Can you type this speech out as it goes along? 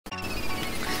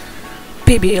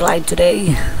PBA Live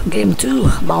today, Game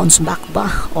 2, bounce back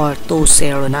ba or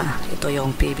 2-0 na? Ito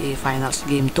yung PBA Finals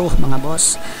Game 2 mga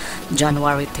boss,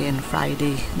 January 10,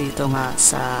 Friday, dito nga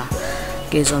sa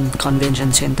Quezon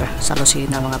Convention Center sa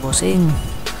Lucena mga bossing.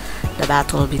 The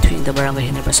battle between the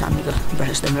Barangay Ginebra Miguel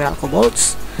versus the Meralco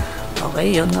Bolts.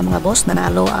 Okay, yun nga mga boss,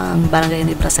 nanalo ang Barangay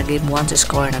Ginebra sa Game 1 sa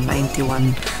score na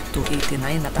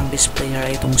 91-89 at ang best player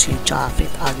ay itong si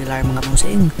Chafit Aguilar mga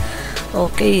bossing.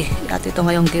 Okay, at ito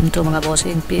ngayong Game 2 mga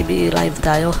bossing, PBA Live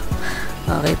tayo.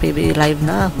 Okay, PBA Live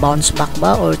na, bounce back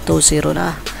ba or 2-0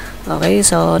 na? Okay,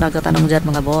 so nagtatanong dyan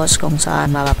mga boss kung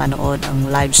saan mapapanood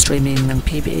ang live streaming ng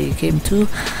PBA Game 2.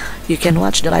 You can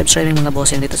watch the live streaming mga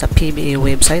bossing dito sa PBA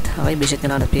website. Okay, visit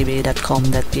nyo lang at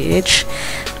pba.com.ph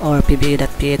or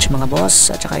pba.ph mga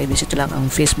boss. At saka i-visit nyo lang ang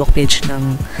Facebook page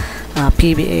ng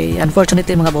PBA.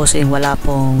 Unfortunately mga bossing, wala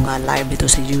pong live dito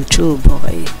sa YouTube.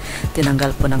 Okay,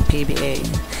 tinanggal po ng PBA.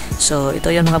 So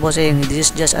ito yun mga bossing, this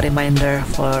is just a reminder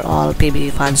for all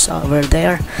PBA fans over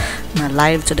there na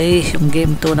live today yung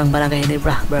Game 2 ng Barangay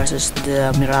Ginebra versus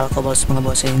the Meralco Bolts mga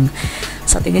bossing.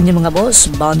 Sa tingin nyo mga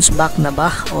boss, bounce back na ba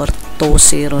or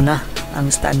 2-0 na ang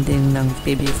standing ng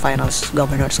PBA Finals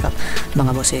Governors Cup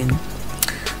mga bossing?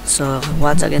 So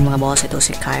once again mga boss, ito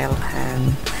si Kyle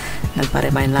and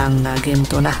nagpa-remind lang na Game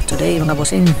 2 na today mga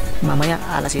bossing, mamaya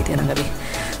alas 7 ng gabi.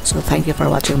 So thank you for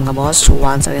watching mga boss.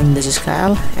 Once again, this is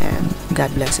Kyle and God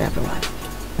bless everyone.